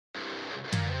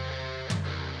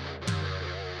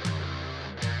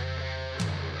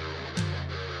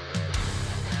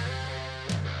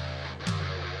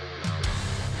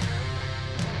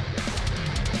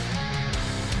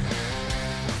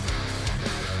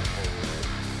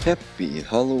Happy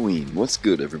Halloween. What's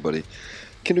good, everybody?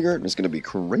 Kindergarten is going to be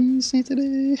crazy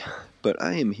today, but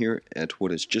I am here at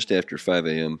what is just after 5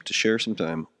 a.m. to share some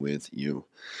time with you.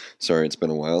 Sorry it's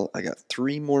been a while. I got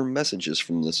 3 more messages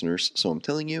from listeners, so I'm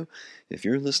telling you, if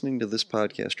you're listening to this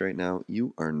podcast right now,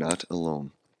 you are not alone.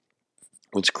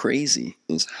 What's crazy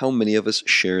is how many of us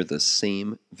share the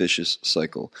same vicious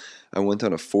cycle. I went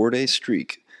on a 4-day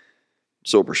streak,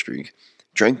 sober streak,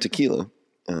 drank tequila,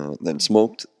 then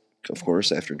smoked, of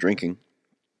course, after drinking,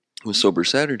 was sober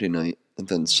Saturday night, and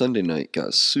then Sunday night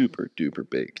got super duper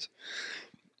baked.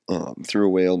 Threw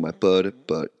away all my bud,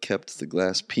 but kept the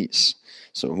glass piece.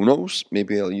 So who knows?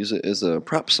 Maybe I'll use it as a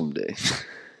prop someday.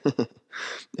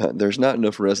 There's not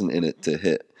enough resin in it to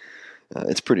hit.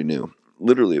 It's pretty new.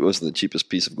 Literally, it was the cheapest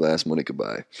piece of glass money could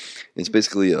buy. It's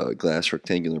basically a glass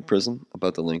rectangular prism,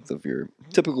 about the length of your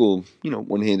typical,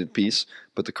 one-handed piece,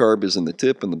 but the carb is in the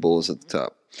tip and the bowl is at the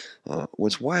top.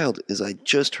 What's wild is I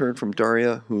just heard from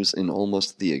Daria, who's in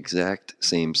almost the exact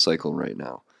same cycle right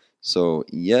now. So,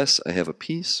 yes, I have a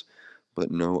piece,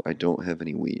 but no, I don't have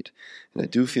any weed. And I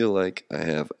do feel like I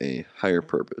have a higher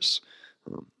purpose.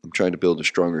 I'm trying to build a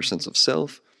stronger sense of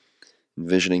self,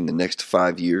 envisioning the next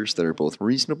 5 years that are both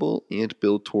reasonable and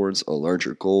build towards a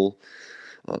larger goal.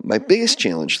 My biggest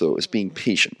challenge, though, is being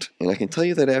patient. And I can tell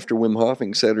you that after Wim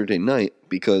Hofing Saturday night,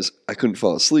 because I couldn't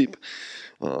fall asleep,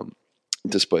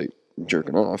 despite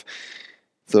jerking off,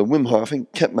 the Wim Hofing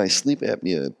kept my sleep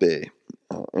apnea at bay.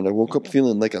 And I woke up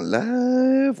feeling like a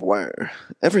live wire.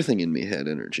 Everything in me had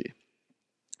energy.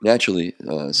 Naturally,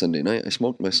 Sunday night, I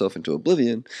smoked myself into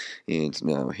oblivion, and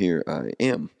now here I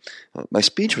am. My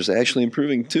speech was actually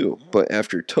improving too, but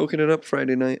after toking it up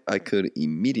Friday night, I could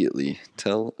immediately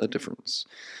tell a difference.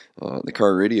 The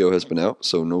car radio has been out,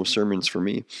 so no sermons for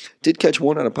me. Did catch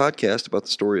one on a podcast about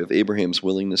the story of Abraham's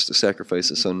willingness to sacrifice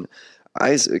his son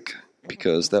Isaac,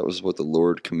 because that was what the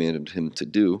Lord commanded him to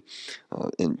do.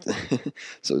 And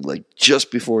so, just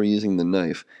before using the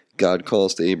knife, God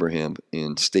calls to Abraham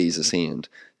and stays his hand,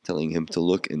 telling him to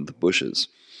look in the bushes.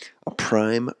 A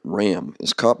prime ram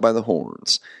is caught by the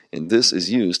horns, and this is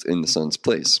used in the son's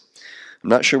place. I'm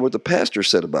not sure what the pastor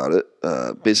said about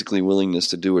it, basically willingness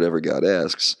to do whatever God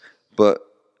asks, but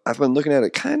I've been looking at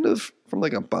it kind of from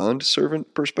like a bond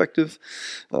servant perspective.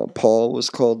 Paul was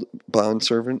called bond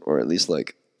servant, or at least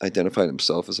identified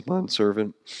himself as a bond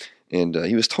servant, and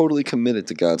he was totally committed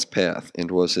to God's path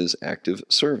and was his active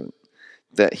servant.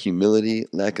 That humility,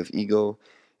 lack of ego,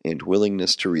 and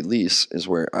willingness to release is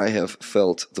where I have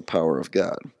felt the power of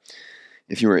God.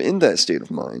 If you are in that state of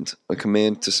mind, a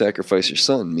command to sacrifice your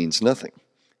son means nothing.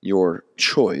 Your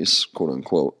choice, quote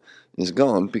unquote, is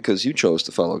gone because you chose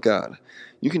to follow God.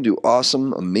 You can do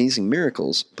awesome, amazing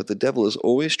miracles, but the devil is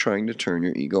always trying to turn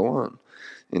your ego on.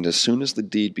 And as soon as the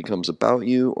deed becomes about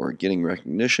you or getting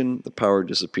recognition, the power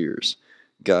disappears.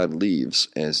 God leaves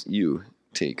as you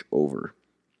take over.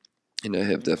 And I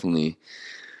have definitely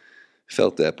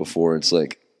felt that before. It's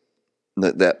like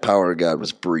that power of God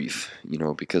was brief,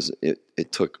 because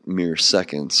it took mere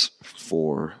seconds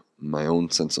for my own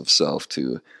sense of self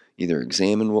to either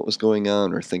examine what was going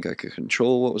on or think I could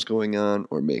control what was going on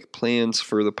or make plans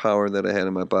for the power that I had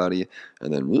in my body.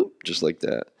 And then, whoop, just like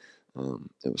that,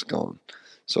 it was gone.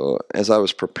 So as I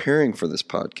was preparing for this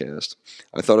podcast,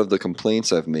 I thought of the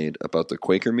complaints I've made about the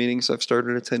Quaker meetings I've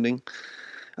started attending.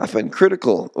 I've been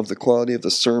critical of the quality of the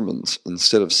sermons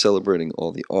instead of celebrating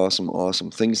all the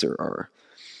awesome things there are.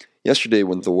 Yesterday,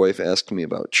 when the wife asked me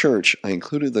about church, I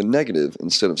included the negative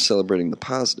instead of celebrating the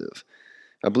positive.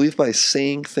 I believe by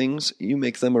saying things, you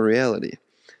make them a reality.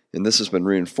 And this has been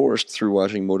reinforced through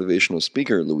watching motivational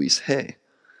speaker Louise Hay.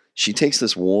 She takes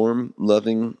this warm,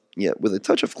 loving, yet with a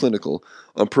touch of clinical,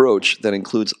 approach that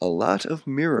includes a lot of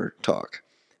mirror talk.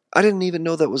 I didn't even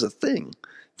know that was a thing.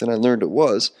 Then I learned it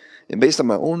was, and based on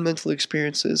my own mental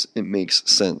experiences, it makes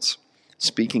sense.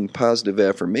 Speaking positive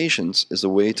affirmations is a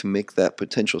way to make that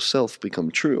potential self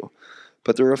become true,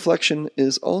 but the reflection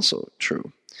is also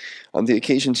true. On the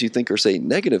occasions you think or say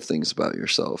negative things about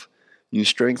yourself, you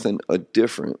strengthen a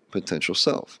different potential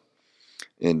self.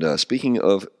 And speaking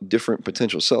of different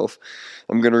potential self,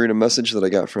 I'm going to read a message that I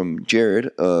got from Jared,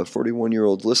 a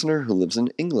 41-year-old listener who lives in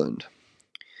England.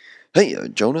 Hey,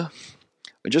 Jonah.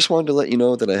 I just wanted to let you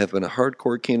know that I have been a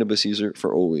hardcore cannabis user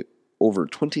for over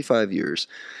 25 years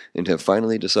and have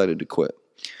finally decided to quit.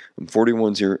 I'm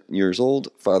 41 years old,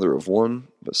 father of 1,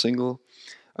 but single.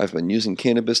 I've been using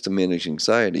cannabis to manage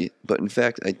anxiety, but in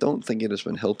fact, I don't think it has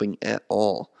been helping at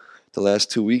all. The last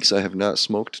 2 weeks, I have not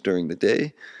smoked during the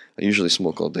day. I usually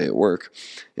smoke all day at work,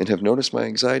 and have noticed my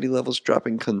anxiety levels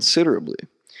dropping considerably.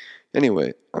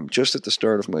 Anyway, I'm just at the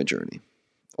start of my journey.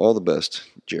 All the best,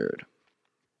 Jared.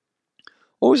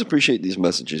 Always appreciate these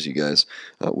messages, you guys.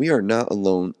 We are not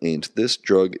alone, and this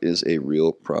drug is a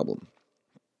real problem.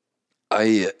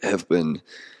 I have been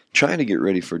trying to get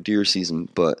ready for deer season,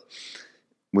 but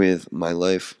with my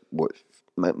life,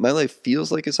 my life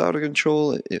feels like it's out of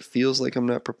control. It feels like I'm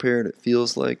not prepared. It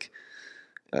feels like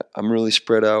I'm really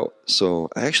spread out. So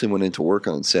I actually went into work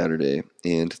on Saturday,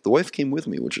 and the wife came with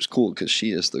me, which is cool because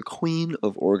she is the queen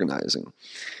of organizing.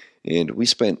 And we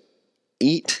spent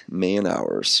 8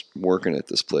 man-hours working at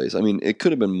this place. I mean, it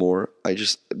could have been more. I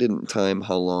just didn't time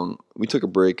how long. We took a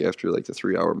break after like the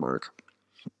 3-hour mark,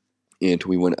 and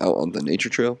we went out on the nature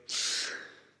trail.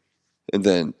 And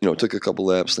then, took a couple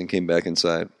laps, then came back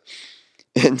inside.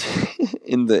 And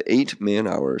in the 8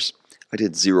 man-hours, I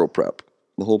did 0 prep.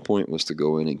 The whole point was to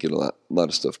go in and get a lot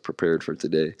of stuff prepared for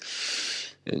today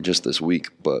and just this week.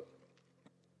 But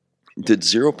did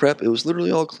 0 prep. It was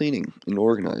literally all cleaning and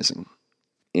organizing.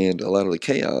 And a lot of the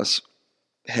chaos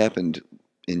happened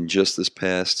in just this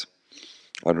past,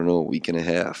 week and a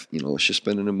half. It's just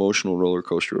been an emotional roller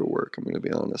coaster at work, I'm going to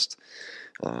be honest.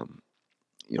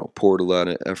 Poured a lot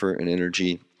of effort and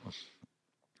energy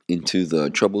into the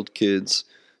troubled kids,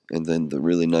 and then the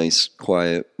really nice,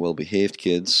 quiet, well-behaved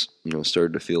kids,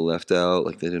 started to feel left out,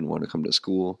 like they didn't want to come to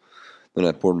school. Then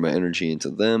I poured my energy into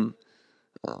them,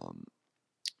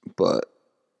 but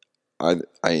I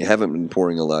haven't been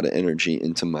pouring a lot of energy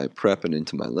into my prep and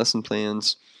into my lesson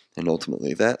plans, and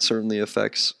ultimately that certainly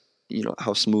affects,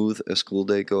 how smooth a school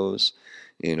day goes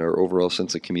and our overall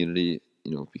sense of community,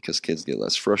 because kids get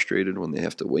less frustrated when they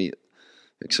have to wait,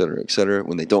 et cetera,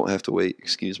 when they don't have to wait,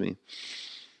 excuse me.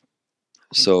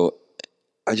 So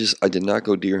I did not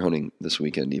go deer hunting this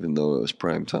weekend, even though it was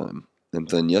prime time. And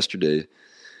then yesterday,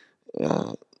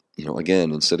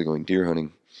 again, instead of going deer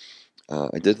hunting,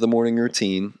 I did the morning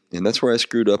routine, and that's where I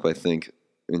screwed up, I think,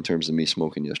 in terms of me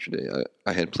smoking yesterday.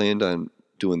 I had planned on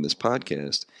doing this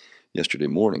podcast yesterday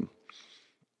morning,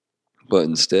 but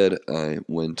instead I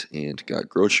went and got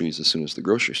groceries as soon as the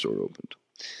grocery store opened,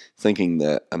 thinking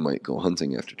that I might go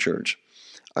hunting after church.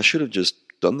 I should have just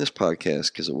done this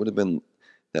podcast because it would have been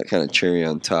that kind of cherry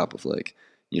on top of like,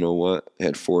 you know what, I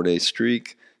had 4-day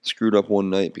streak, screwed up one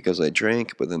night because I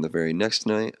drank, but then the very next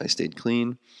night I stayed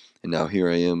clean, and now here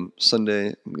I am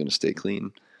Sunday, I'm going to stay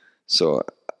clean. So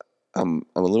I'm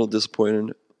a little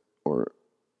disappointed, or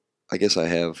I guess I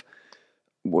have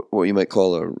what you might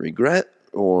call a regret,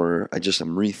 or I just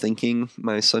am rethinking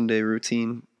my Sunday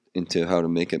routine into how to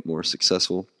make it more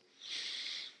successful.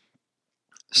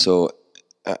 So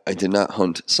I did not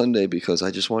hunt Sunday because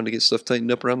I just wanted to get stuff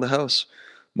tightened up around the house.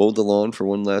 Mowed the lawn for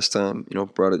one last time,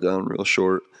 brought it down real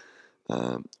short.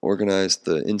 Organized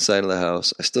the inside of the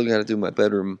house. I still got to do my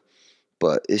bedroom,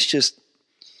 but it's just,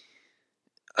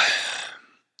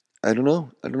 I don't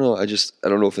know. I don't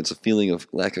know if it's a feeling of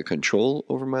lack of control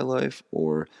over my life,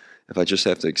 or if I just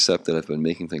have to accept that I've been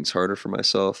making things harder for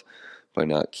myself by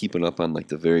not keeping up on like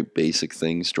the very basic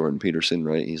things. Jordan Peterson,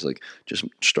 right? He's like, just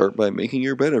start by making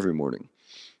your bed every morning.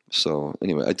 So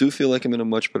anyway, I do feel like I'm in a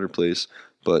much better place,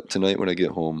 but tonight when I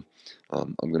get home,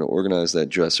 I'm going to organize that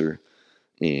dresser,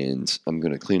 and I'm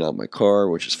going to clean out my car,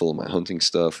 which is full of my hunting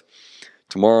stuff.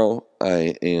 Tomorrow,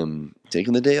 I am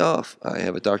taking the day off. I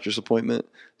have a doctor's appointment,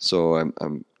 so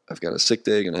I've got a sick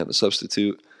day, going to have a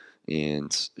substitute,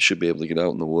 and should be able to get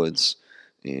out in the woods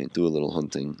and do a little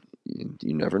hunting. And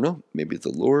you never know. Maybe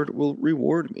the Lord will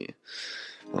reward me.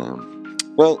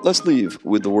 Well, let's leave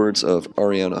with the words of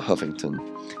Arianna Huffington.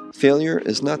 Failure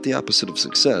is not the opposite of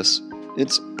success,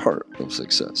 it's part of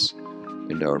success.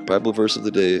 And our Bible verse of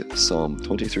the day, Psalm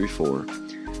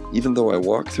 23:4. Even though I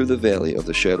walk through the valley of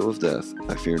the shadow of death,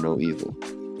 I fear no evil,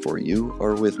 for you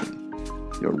are with me.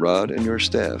 Your rod and your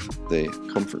staff, they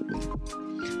comfort me.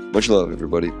 Much love,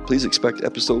 everybody. Please expect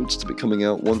episodes to be coming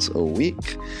out once a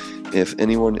week. If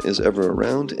anyone is ever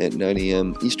around at 9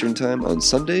 a.m. Eastern Time on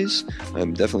Sundays,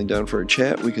 I'm definitely down for a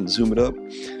chat. We can Zoom it up.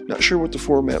 Not sure what the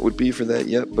format would be for that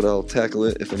yet, but I'll tackle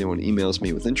it if anyone emails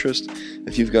me with interest.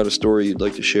 If you've got a story you'd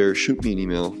like to share, shoot me an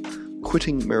email,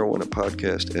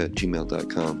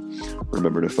 quittingmarijuanapodcast@gmail.com.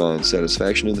 Remember to find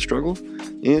satisfaction in the struggle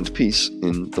and peace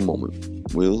in the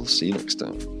moment. We'll see you next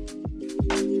time.